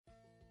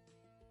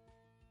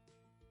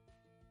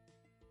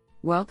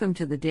Welcome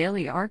to the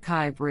Daily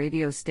Archive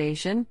radio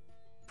station,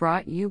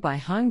 brought you by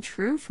Hung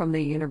Tru from the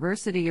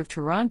University of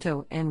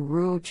Toronto and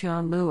Ruo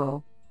Chan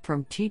Luo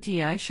from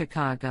TTI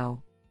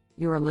Chicago.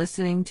 You are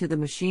listening to the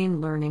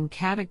Machine Learning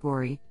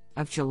category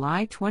of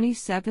July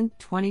 27,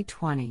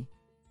 2020.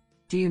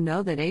 Do you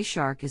know that a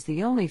shark is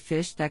the only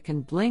fish that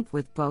can blink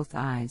with both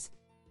eyes?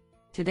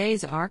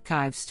 Today's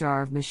archive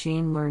star of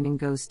machine learning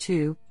goes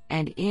to,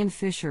 and Ian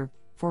Fisher,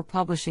 for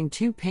publishing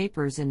 2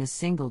 papers in a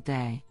single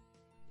day.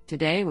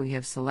 Today we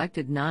have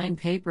selected 9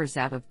 papers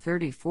out of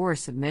 34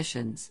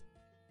 submissions.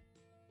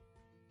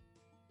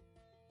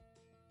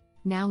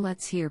 Now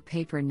let's hear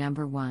paper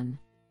number 1.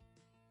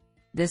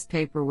 This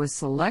paper was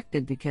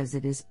selected because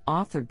it is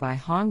authored by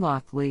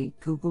Honglok Lee,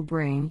 Google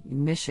Brain,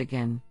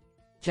 Michigan;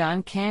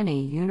 John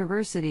Canny,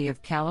 University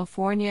of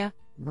California,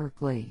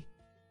 Berkeley;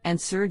 and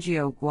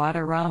Sergio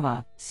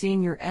Guadarrama,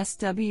 Senior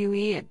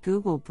SWE at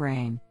Google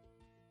Brain.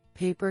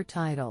 Paper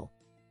title: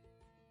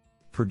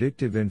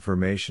 Predictive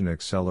Information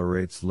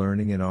Accelerates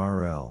Learning in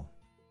RL.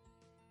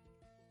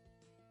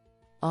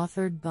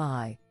 Authored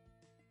by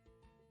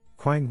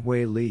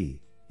Quanghui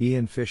Li,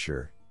 Ian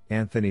Fisher,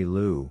 Anthony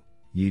Liu,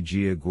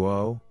 Yijia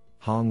Guo,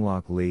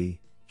 Honglok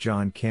Lee,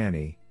 John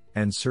Canny,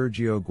 and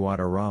Sergio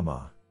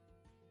Guadarrama.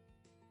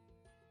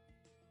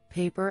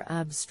 Paper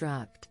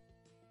abstract: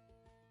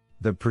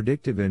 The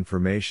predictive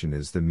information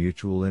is the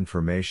mutual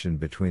information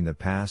between the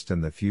past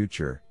and the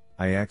future,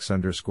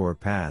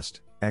 Ix_past,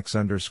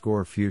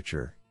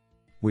 X_future.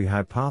 We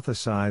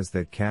hypothesize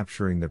that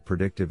capturing the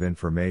predictive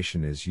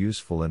information is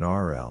useful in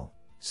RL,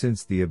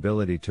 since the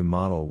ability to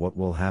model what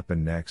will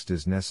happen next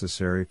is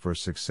necessary for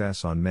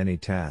success on many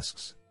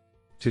tasks.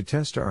 To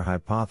test our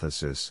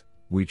hypothesis,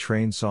 we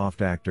train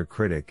Soft Actor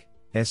Critic,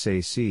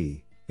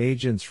 SAC,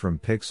 agents from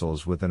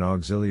pixels with an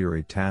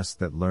auxiliary task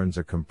that learns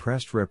a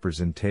compressed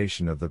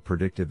representation of the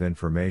predictive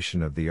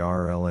information of the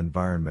RL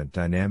environment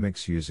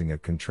dynamics using a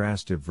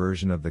contrastive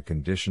version of the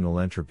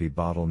conditional entropy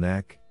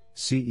bottleneck,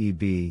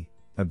 CEB,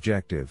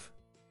 objective.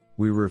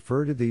 We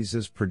refer to these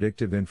as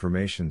predictive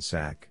information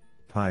SAC,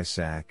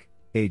 PI-SAC,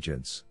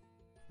 agents.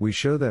 We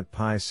show that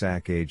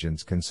PI-SAC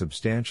agents can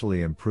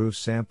substantially improve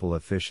sample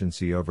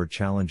efficiency over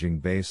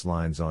challenging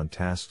baselines on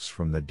tasks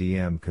from the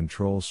DM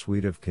control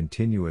suite of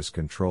continuous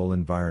control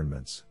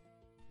environments.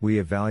 We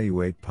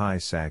evaluate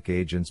PI-SAC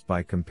agents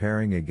by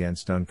comparing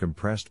against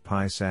uncompressed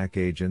PI-SAC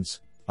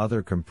agents,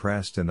 other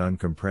compressed and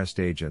uncompressed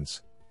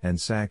agents,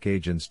 and SAC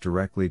agents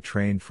directly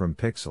trained from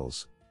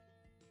pixels.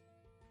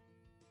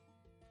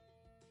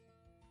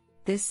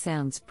 This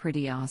sounds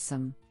pretty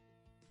awesome.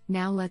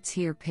 Now let's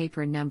hear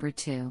paper number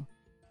 2.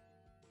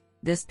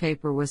 This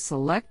paper was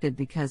selected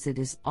because it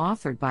is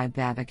authored by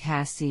Babak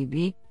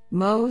Hasibi,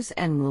 Mose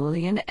and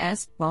Lillian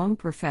S. Bone,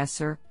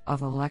 Professor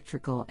of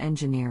Electrical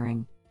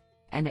Engineering,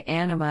 and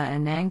Anima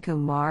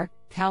Anandkumar,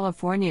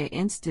 California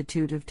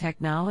Institute of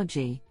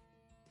Technology.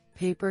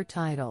 Paper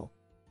title: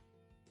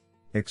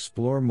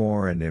 Explore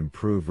more and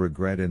improve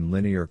regret in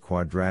linear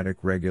quadratic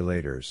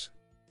regulators.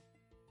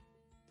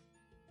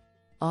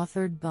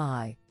 Authored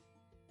by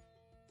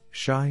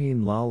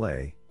Shaheen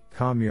Laleh,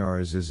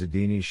 Kamyar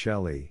Izzadini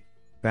Shelley,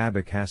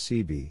 Babak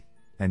Hasibi,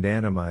 and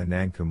Anima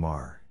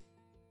Anandkumar.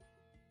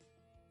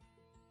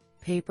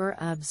 Paper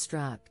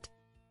abstract: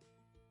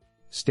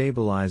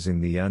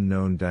 Stabilizing the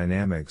unknown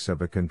dynamics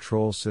of a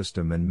control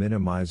system and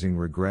minimizing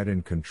regret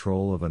in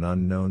control of an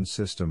unknown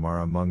system are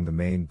among the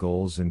main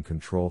goals in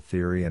control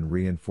theory and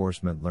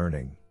reinforcement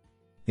learning.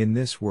 In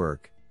this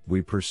work,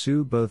 we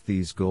pursue both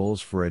these goals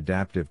for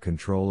adaptive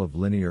control of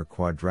linear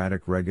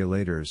quadratic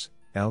regulators,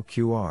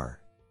 LQR.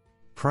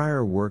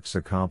 Prior works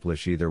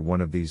accomplish either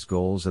one of these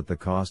goals at the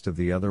cost of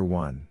the other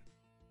one.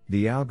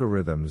 The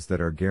algorithms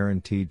that are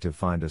guaranteed to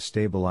find a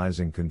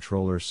stabilizing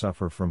controller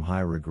suffer from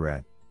high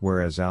regret,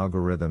 whereas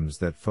algorithms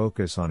that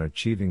focus on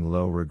achieving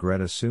low regret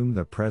assume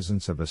the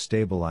presence of a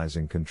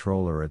stabilizing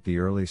controller at the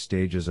early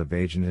stages of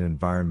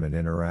agent-environment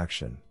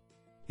interaction.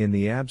 In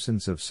the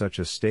absence of such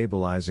a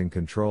stabilizing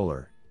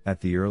controller,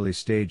 at the early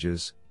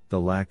stages,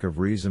 the lack of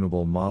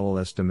reasonable model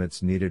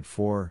estimates needed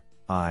for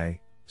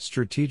I.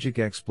 strategic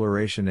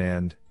exploration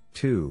and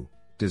 2.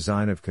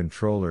 design of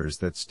controllers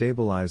that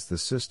stabilize the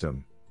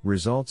system,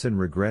 results in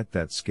regret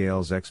that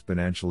scales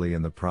exponentially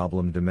in the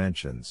problem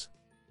dimensions.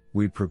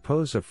 We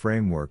propose a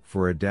framework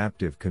for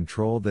adaptive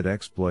control that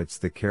exploits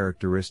the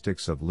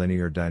characteristics of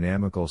linear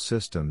dynamical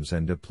systems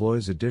and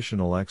deploys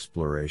additional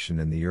exploration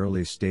in the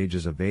early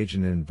stages of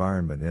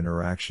agent-environment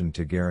interaction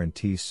to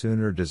guarantee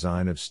sooner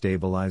design of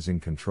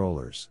stabilizing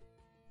controllers.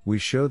 We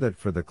show that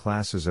for the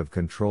classes of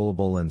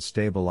controllable and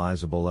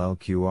stabilizable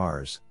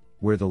LQRs,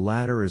 where the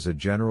latter is a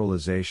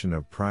generalization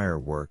of prior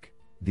work,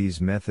 these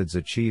methods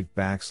achieve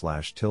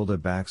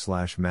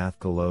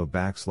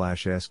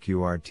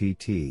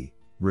 \mathgalo\SQRTT,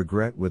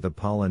 regret with a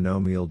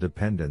polynomial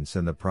dependence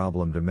in the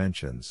problem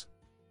dimensions.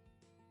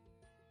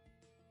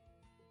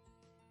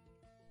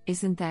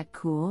 Isn't that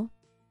cool?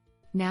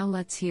 Now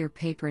let's hear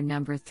paper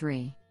number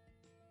 3.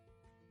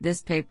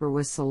 This paper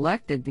was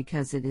selected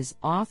because it is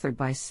authored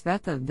by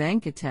Sveta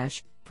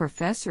Venkatesh,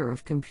 Professor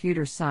of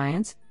Computer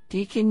Science,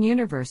 Deakin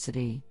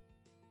University.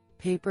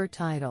 Paper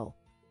title: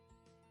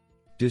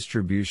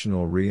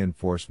 Distributional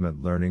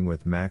Reinforcement Learning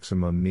with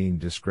Maximum Mean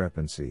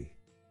Discrepancy.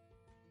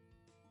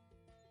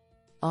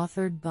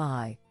 Authored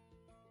by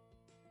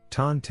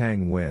Tan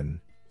Tang Nguyen,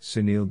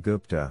 Sunil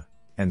Gupta,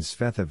 and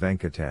Svetha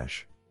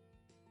Venkatesh.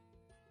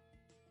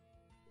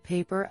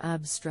 Paper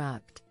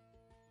abstract: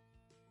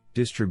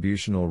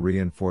 Distributional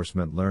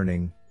Reinforcement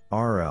Learning,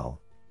 RL,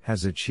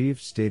 has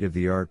achieved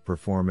state-of-the-art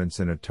performance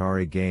in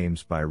Atari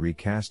games by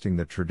recasting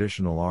the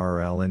traditional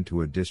RL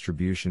into a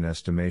distribution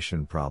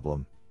estimation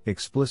problem,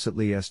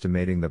 explicitly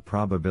estimating the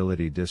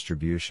probability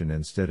distribution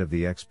instead of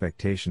the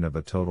expectation of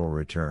a total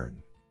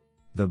return.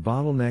 The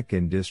bottleneck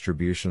in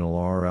distributional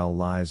RL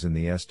lies in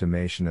the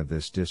estimation of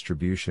this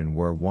distribution,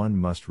 where one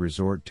must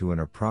resort to an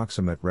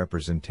approximate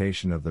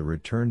representation of the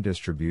return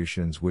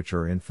distributions, which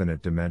are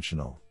infinite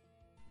dimensional.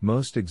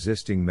 Most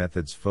existing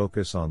methods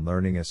focus on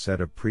learning a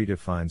set of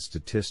predefined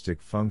statistic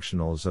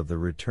functionals of the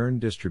return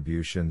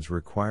distributions,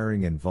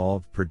 requiring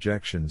involved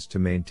projections to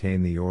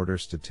maintain the order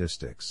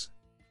statistics.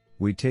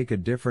 We take a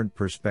different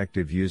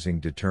perspective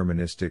using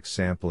deterministic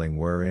sampling,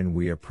 wherein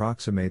we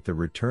approximate the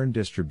return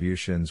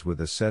distributions with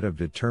a set of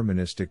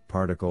deterministic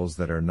particles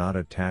that are not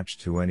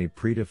attached to any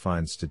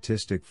predefined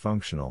statistic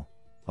functional,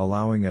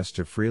 allowing us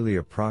to freely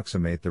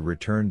approximate the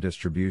return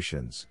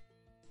distributions.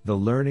 The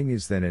learning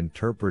is then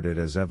interpreted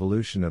as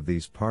evolution of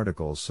these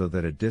particles so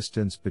that a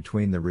distance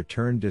between the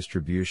return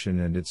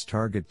distribution and its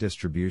target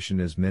distribution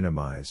is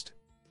minimized.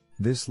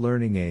 This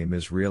learning aim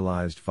is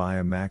realized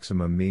via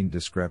maximum mean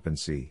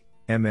discrepancy,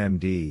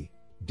 MMD,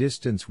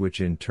 distance,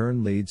 which in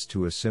turn leads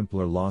to a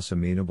simpler loss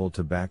amenable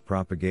to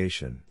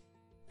backpropagation.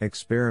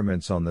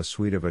 Experiments on the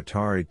suite of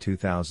Atari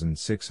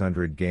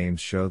 2600 games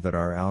show that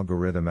our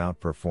algorithm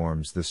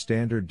outperforms the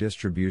standard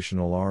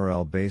distributional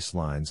RL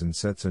baselines and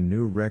sets a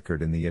new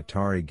record in the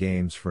Atari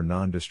games for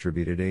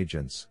non-distributed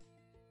agents.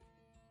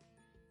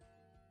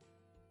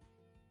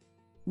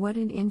 What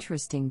an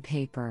interesting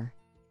paper.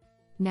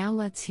 Now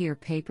let's hear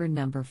paper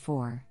number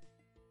 4.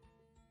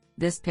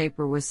 This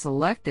paper was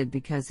selected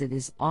because it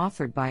is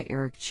authored by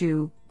Eric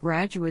Chu,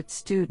 graduate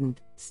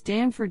student,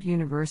 Stanford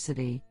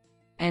University,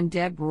 and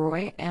Deb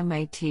Roy,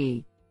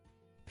 MIT.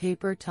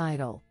 Paper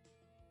title: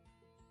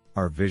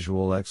 Are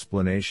visual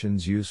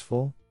explanations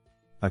useful?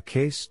 A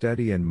case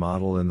study and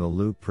model in the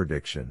loop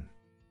prediction.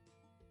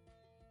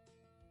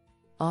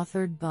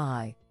 Authored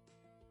by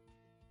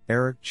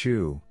Eric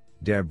Chu,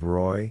 Deb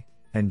Roy,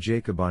 and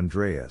Jacob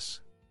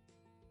Andreas.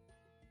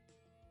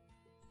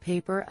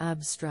 Paper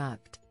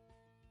abstract: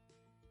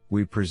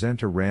 We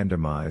present a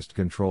randomized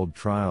controlled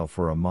trial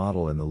for a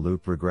model in the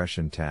loop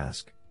regression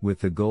task, with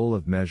the goal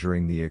of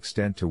measuring the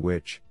extent to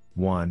which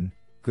 1.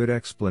 Good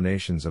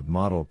explanations of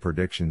model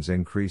predictions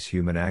increase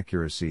human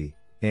accuracy,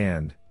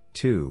 and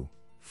 2.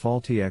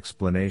 Faulty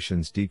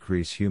explanations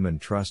decrease human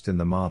trust in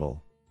the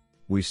model.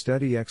 We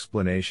study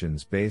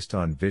explanations based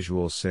on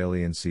visual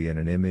saliency in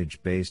an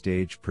image-based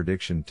age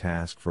prediction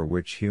task for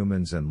which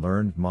humans and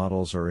learned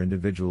models are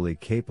individually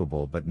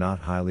capable but not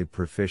highly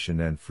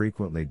proficient and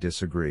frequently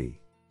disagree.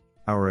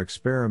 Our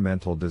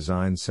experimental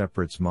design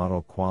separates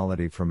model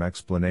quality from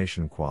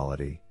explanation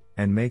quality,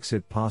 and makes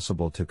it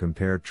possible to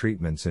compare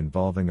treatments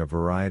involving a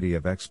variety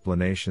of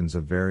explanations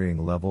of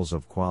varying levels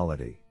of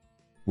quality.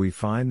 We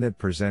find that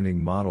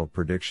presenting model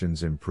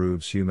predictions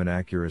improves human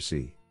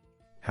accuracy.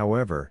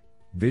 However,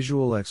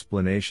 visual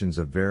explanations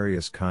of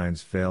various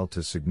kinds fail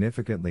to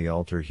significantly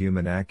alter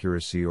human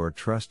accuracy or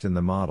trust in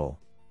the model,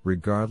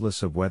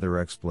 regardless of whether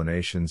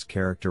explanations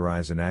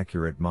characterize an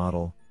accurate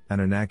model, an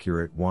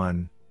inaccurate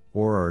one,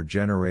 or are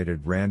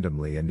generated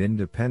randomly and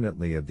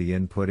independently of the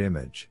input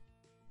image.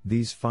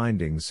 These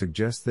findings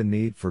suggest the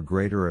need for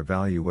greater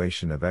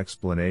evaluation of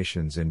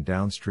explanations in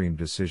downstream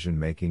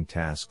decision-making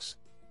tasks,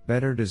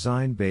 better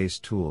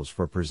design-based tools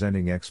for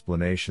presenting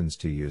explanations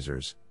to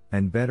users,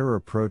 and better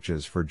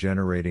approaches for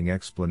generating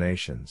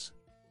explanations.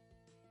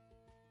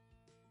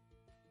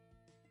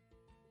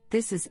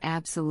 This is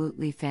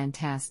absolutely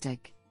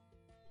fantastic.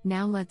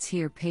 Now let's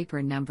hear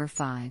paper number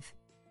 5.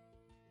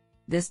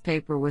 This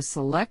paper was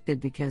selected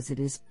because it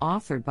is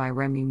authored by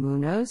Remy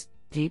Munoz,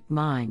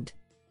 DeepMind.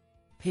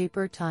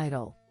 Paper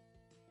title: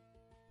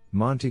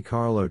 Monte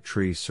Carlo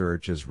Tree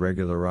Search as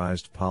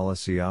Regularized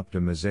Policy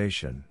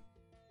Optimization.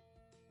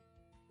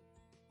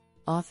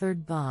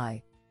 Authored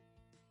by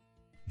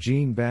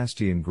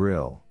Jean-Bastien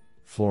Grill,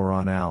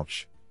 Florent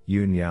Alch,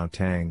 Yunyao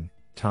Tang,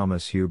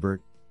 Thomas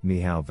Hubert,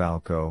 Michał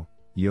Walko,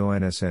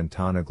 Ioannis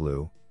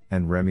Antonoglou,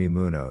 and Remy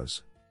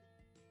Munoz.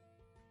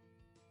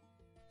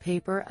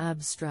 Paper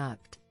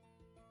abstract: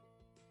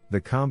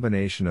 The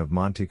combination of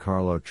Monte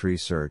Carlo Tree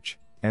Search,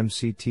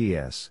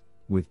 MCTS,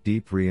 with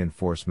deep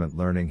reinforcement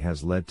learning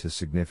has led to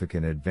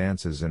significant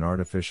advances in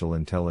artificial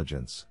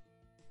intelligence.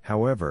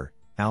 However,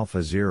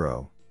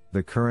 AlphaZero,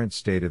 the current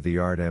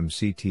state-of-the-art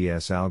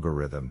MCTS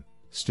algorithm,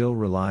 still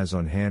relies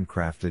on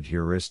handcrafted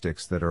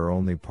heuristics that are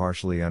only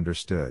partially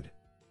understood.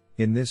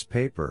 In this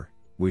paper,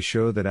 we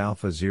show that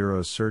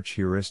AlphaZero's search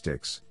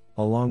heuristics,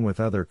 along with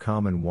other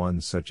common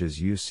ones such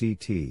as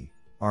UCT,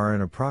 are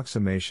an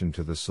approximation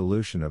to the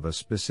solution of a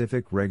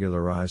specific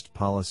regularized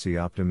policy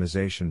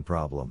optimization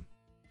problem.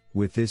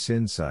 With this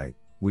insight,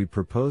 we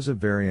propose a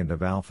variant of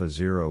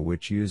AlphaZero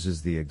which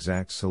uses the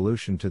exact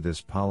solution to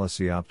this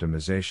policy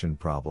optimization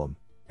problem,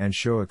 and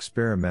show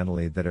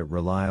experimentally that it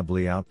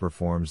reliably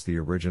outperforms the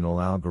original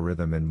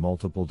algorithm in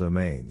multiple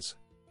domains.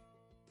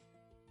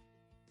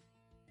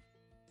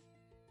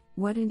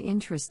 What an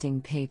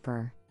interesting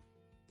paper.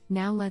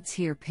 Now let's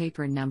hear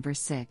paper number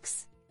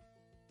 6.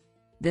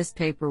 This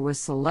paper was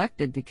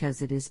selected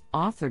because it is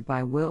authored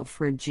by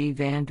Wilfred G.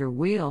 van der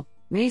Wiel,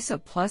 MESA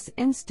Plus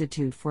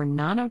Institute for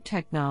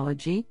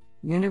Nanotechnology,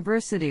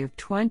 University of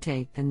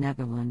Twente, the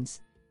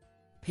Netherlands.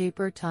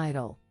 Paper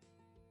title: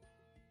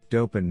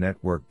 Dopant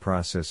Network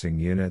Processing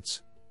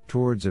Units,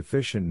 Towards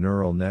Efficient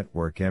Neural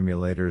Network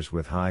Emulators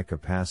with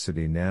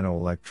High-Capacity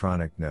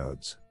Nanoelectronic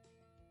Nodes.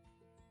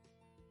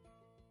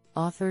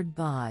 Authored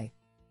by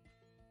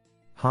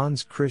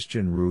Hans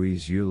Christian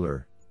Ruiz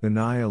Euler,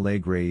 Unai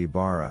Alegre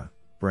Ibarra,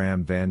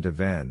 Bram van de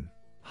Ven,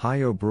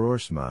 Hayo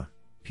Broersma,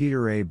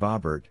 Peter A.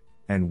 Bobbert,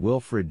 and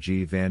Wilfred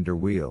G. van der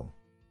Wiel.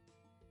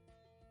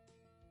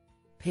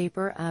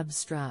 Paper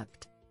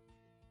abstract: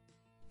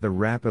 The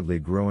rapidly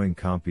growing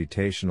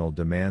computational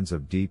demands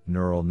of deep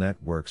neural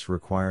networks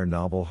require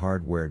novel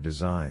hardware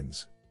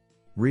designs.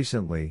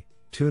 Recently,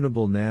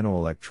 tunable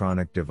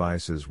nanoelectronic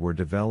devices were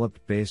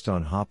developed based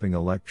on hopping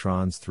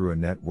electrons through a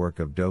network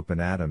of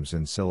dopant atoms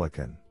in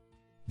silicon.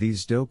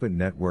 These dopant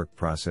network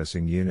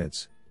processing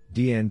units,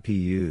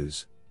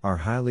 DNPUs, are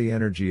highly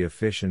energy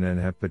efficient and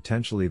have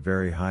potentially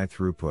very high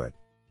throughput.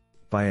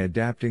 By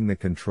adapting the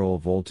control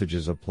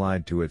voltages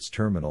applied to its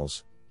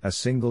terminals, a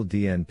single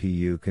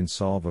DNPU can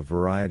solve a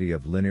variety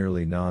of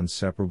linearly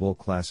non-separable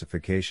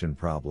classification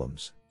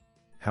problems.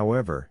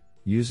 However,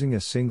 using a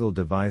single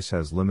device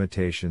has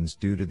limitations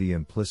due to the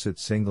implicit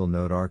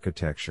single-node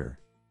architecture.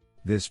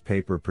 This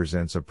paper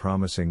presents a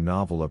promising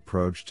novel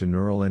approach to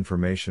neural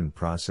information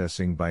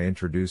processing by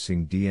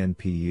introducing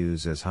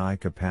DNPUs as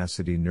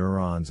high-capacity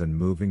neurons and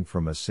moving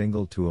from a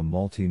single to a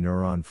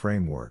multi-neuron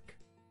framework.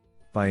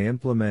 By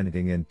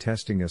implementing and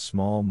testing a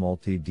small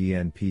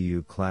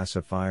multi-DNPU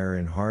classifier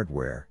in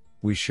hardware,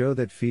 we show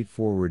that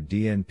feed-forward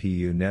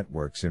DNPU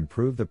networks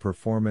improve the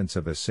performance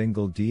of a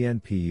single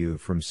DNPU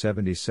from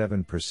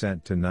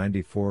 77% to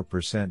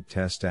 94%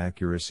 test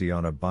accuracy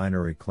on a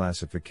binary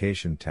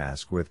classification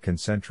task with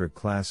concentric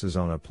classes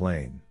on a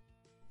plane.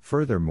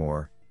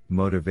 Furthermore,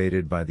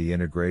 motivated by the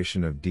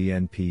integration of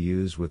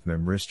DNPUs with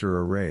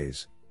memristor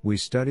arrays, we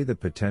study the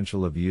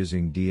potential of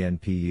using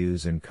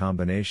DNPUs in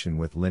combination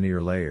with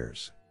linear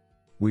layers.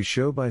 We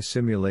show by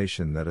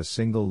simulation that a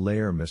single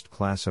layer MIST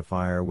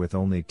classifier with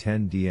only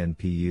 10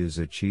 DNPUs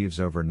achieves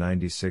over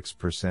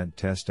 96%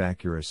 test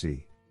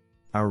accuracy.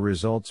 Our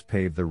results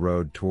pave the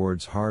road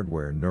towards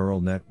hardware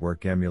neural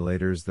network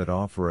emulators that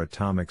offer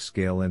atomic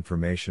scale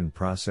information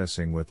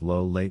processing with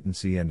low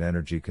latency and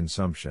energy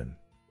consumption.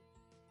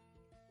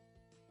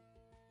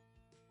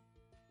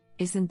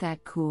 Isn't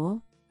that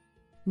cool?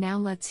 Now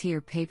let's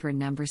hear paper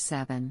number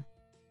 7.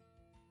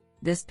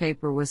 This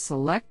paper was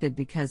selected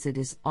because it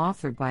is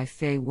authored by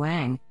Fei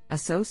Wang,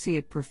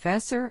 Associate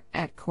Professor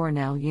at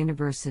Cornell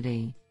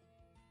University.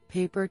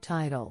 Paper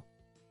title: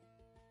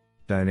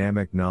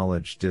 Dynamic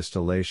Knowledge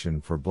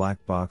Distillation for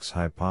Black Box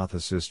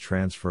Hypothesis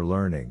Transfer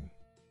Learning.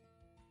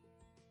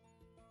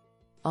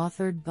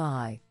 Authored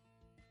by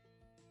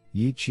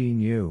Yiqin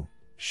Yu,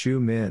 Xu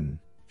Min,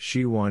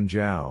 Shiwan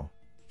Zhao,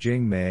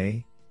 Jing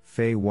Mei,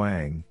 Fei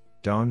Wang,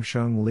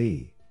 Dongsheng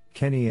Li,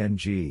 Kenny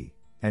Ng,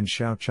 and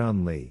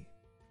Xiaochun Li.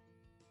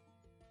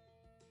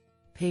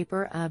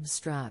 Paper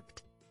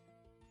abstract: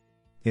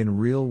 In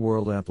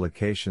real-world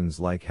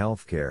applications like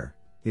healthcare,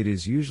 it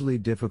is usually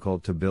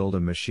difficult to build a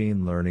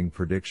machine learning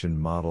prediction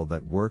model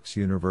that works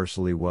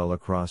universally well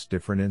across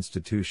different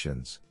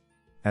institutions.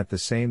 At the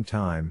same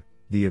time,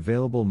 the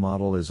available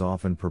model is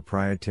often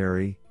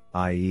proprietary,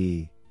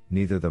 i.e.,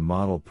 neither the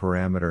model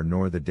parameter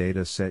nor the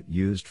data set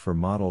used for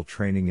model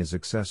training is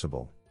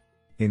accessible.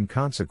 In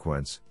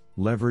consequence,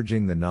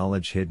 leveraging the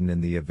knowledge hidden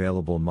in the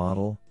available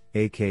model,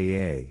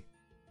 aka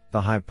the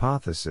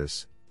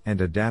hypothesis,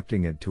 and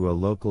adapting it to a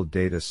local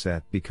data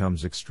set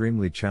becomes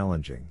extremely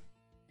challenging.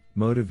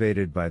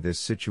 Motivated by this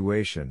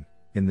situation,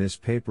 in this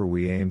paper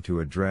we aim to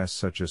address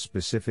such a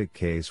specific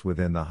case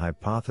within the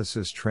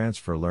hypothesis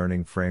transfer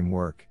learning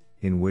framework,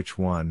 in which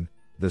 1.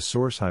 The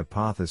source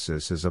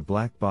hypothesis is a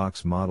black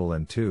box model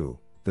and 2.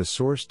 The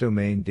source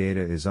domain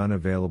data is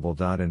unavailable.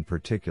 In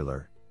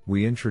particular,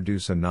 we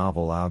introduce a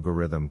novel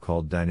algorithm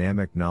called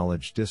Dynamic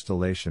Knowledge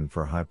Distillation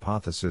for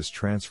Hypothesis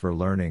Transfer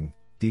Learning,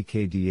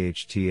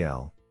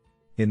 DKDHTL.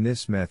 In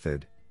this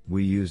method,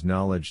 we use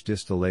knowledge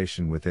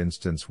distillation with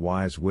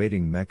instance-wise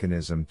weighting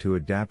mechanism to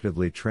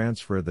adaptively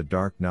transfer the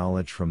dark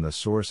knowledge from the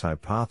source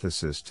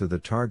hypothesis to the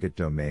target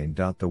domain.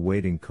 The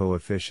weighting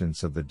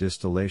coefficients of the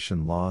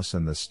distillation loss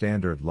and the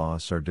standard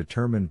loss are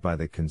determined by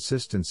the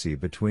consistency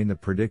between the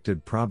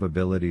predicted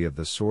probability of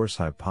the source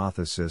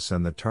hypothesis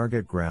and the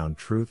target ground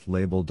truth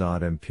label.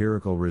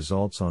 Empirical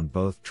results on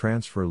both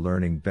transfer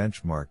learning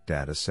benchmark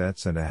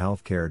datasets and a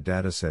healthcare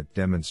dataset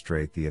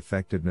demonstrate the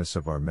effectiveness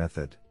of our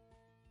method.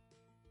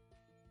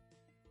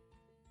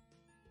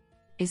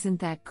 Isn't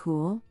that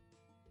cool?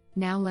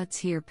 Now let's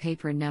hear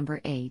paper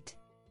number 8.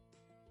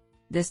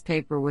 This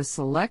paper was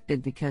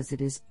selected because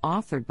it is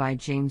authored by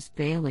James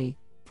Bailey,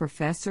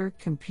 Professor,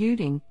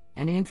 Computing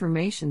and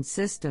Information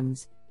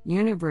Systems,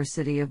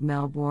 University of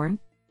Melbourne,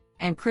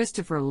 and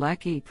Christopher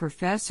Leckie,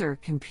 Professor,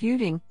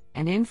 Computing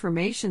and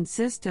Information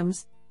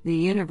Systems, the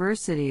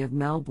University of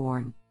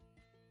Melbourne.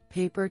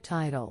 Paper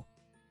title: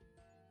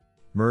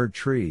 MERD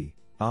Tree,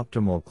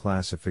 Optimal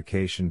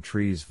Classification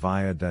Trees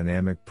via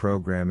Dynamic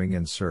Programming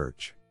and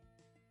Search.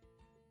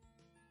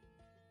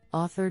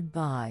 Authored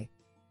by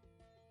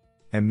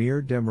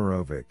Amir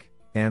Demirovic,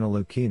 Anna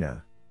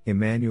Lukina,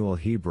 Emmanuel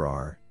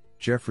Hebrar,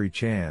 Jeffrey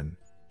Chan,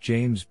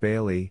 James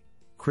Bailey,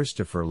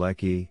 Christopher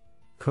Leckie,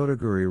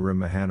 Kodaguri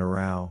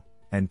Ramahanarao,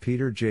 and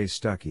Peter J.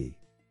 Stuckey.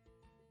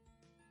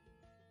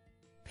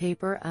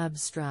 Paper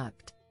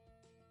abstract: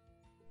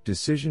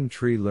 Decision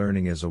tree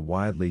learning is a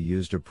widely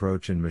used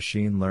approach in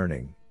machine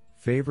learning,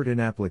 favored in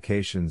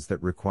applications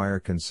that require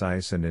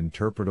concise and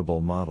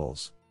interpretable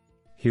models.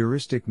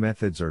 Heuristic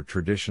methods are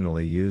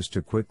traditionally used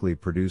to quickly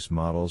produce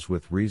models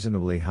with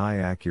reasonably high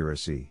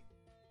accuracy.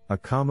 A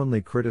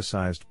commonly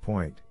criticized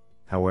point,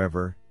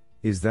 however,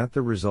 is that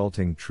the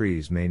resulting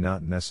trees may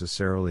not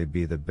necessarily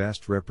be the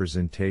best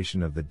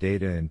representation of the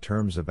data in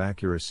terms of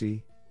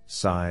accuracy,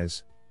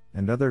 size,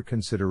 and other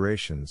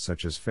considerations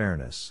such as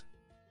fairness.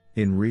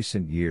 In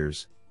recent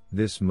years,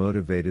 this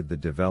motivated the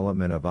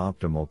development of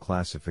optimal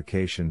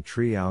classification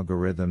tree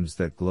algorithms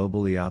that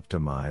globally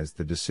optimize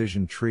the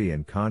decision tree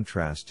in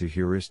contrast to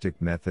heuristic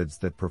methods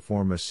that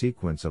perform a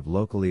sequence of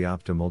locally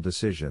optimal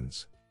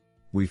decisions.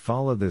 We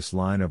follow this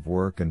line of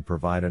work and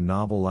provide a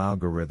novel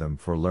algorithm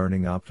for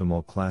learning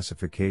optimal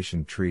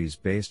classification trees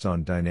based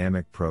on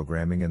dynamic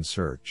programming and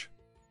search.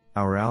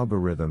 Our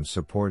algorithm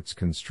supports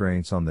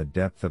constraints on the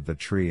depth of the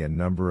tree and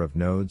number of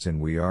nodes, and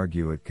we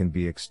argue it can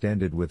be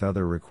extended with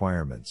other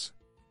requirements.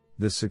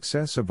 The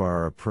success of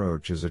our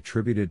approach is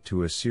attributed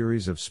to a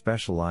series of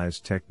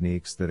specialized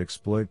techniques that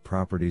exploit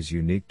properties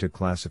unique to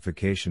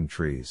classification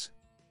trees.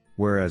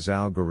 Whereas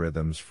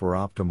algorithms for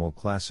optimal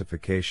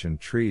classification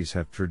trees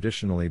have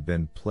traditionally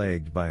been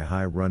plagued by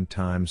high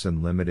runtimes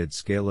and limited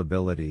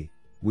scalability,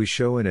 we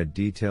show in a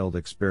detailed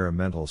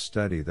experimental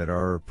study that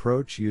our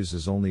approach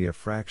uses only a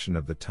fraction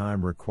of the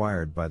time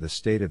required by the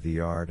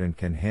state-of-the-art and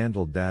can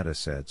handle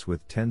datasets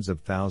with tens of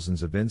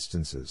thousands of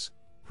instances,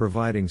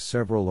 providing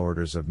several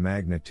orders of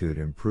magnitude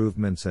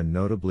improvements and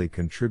notably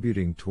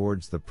contributing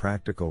towards the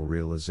practical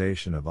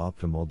realization of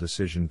optimal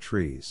decision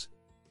trees.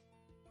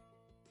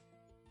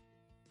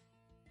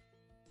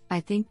 I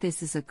think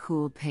this is a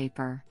cool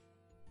paper.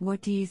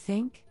 What do you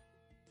think?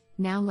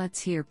 Now let's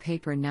hear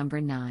paper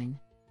number 9.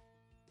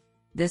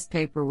 This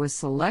paper was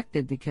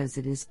selected because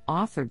it is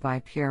authored by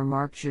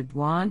Pierre-Marc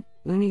Jodoin,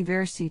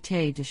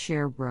 Université de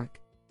Sherbrooke.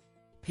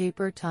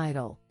 Paper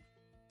title: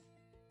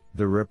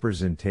 The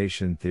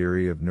Representation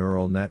Theory of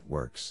Neural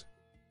Networks.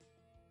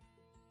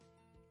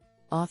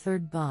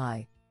 Authored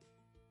by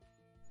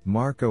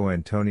Marco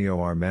Antonio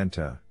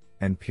Armenta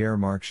and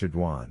Pierre-Marc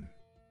Jodoin.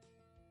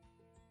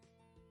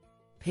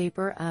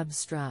 Paper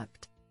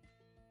abstract: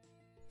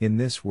 In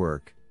this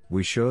work,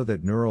 we show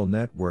that neural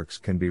networks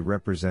can be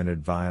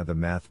represented via the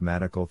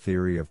mathematical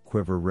theory of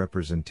quiver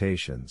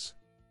representations.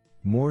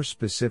 More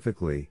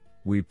specifically,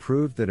 we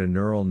prove that a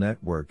neural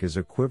network is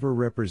a quiver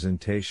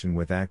representation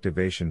with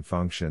activation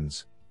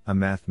functions, a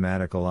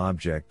mathematical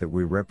object that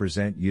we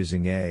represent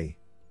using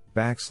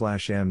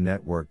a\m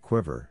network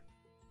quiver.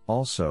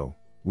 Also,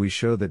 we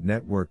show that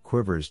network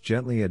quivers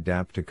gently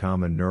adapt to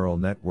common neural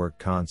network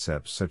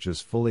concepts such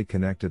as fully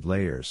connected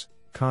layers,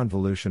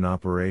 convolution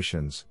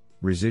operations,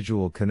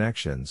 residual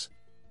connections,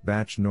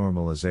 batch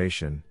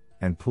normalization,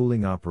 and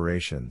pooling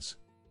operations.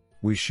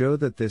 We show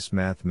that this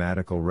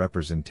mathematical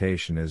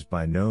representation is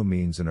by no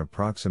means an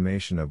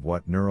approximation of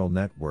what neural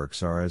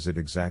networks are, as it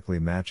exactly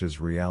matches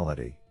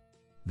reality.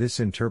 This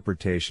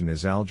interpretation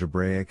is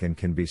algebraic and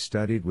can be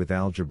studied with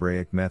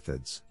algebraic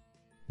methods.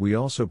 We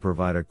also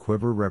provide a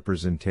quiver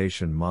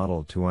representation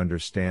model to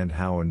understand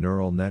how a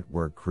neural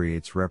network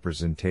creates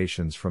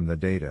representations from the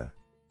data.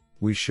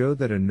 We show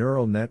that a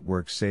neural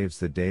network saves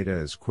the data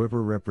as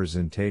quiver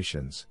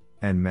representations,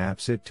 and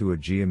maps it to a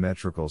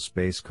geometrical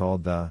space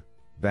called the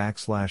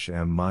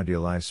 \m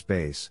moduli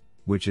space,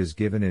 which is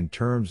given in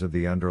terms of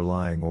the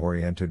underlying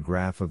oriented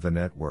graph of the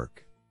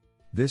network.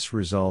 This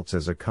results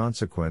as a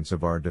consequence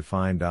of our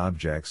defined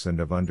objects and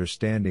of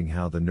understanding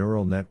how the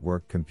neural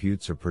network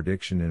computes a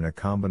prediction in a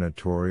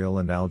combinatorial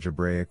and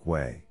algebraic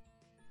way.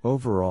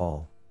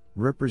 Overall,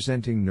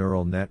 Representing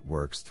neural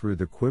networks through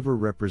the quiver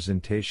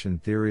representation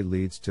theory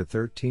leads to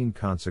 13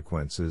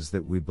 consequences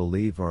that we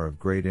believe are of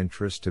great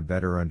interest to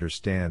better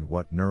understand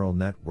what neural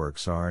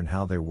networks are and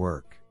how they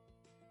work.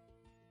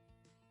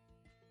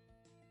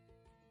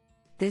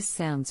 This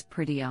sounds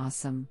pretty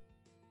awesome.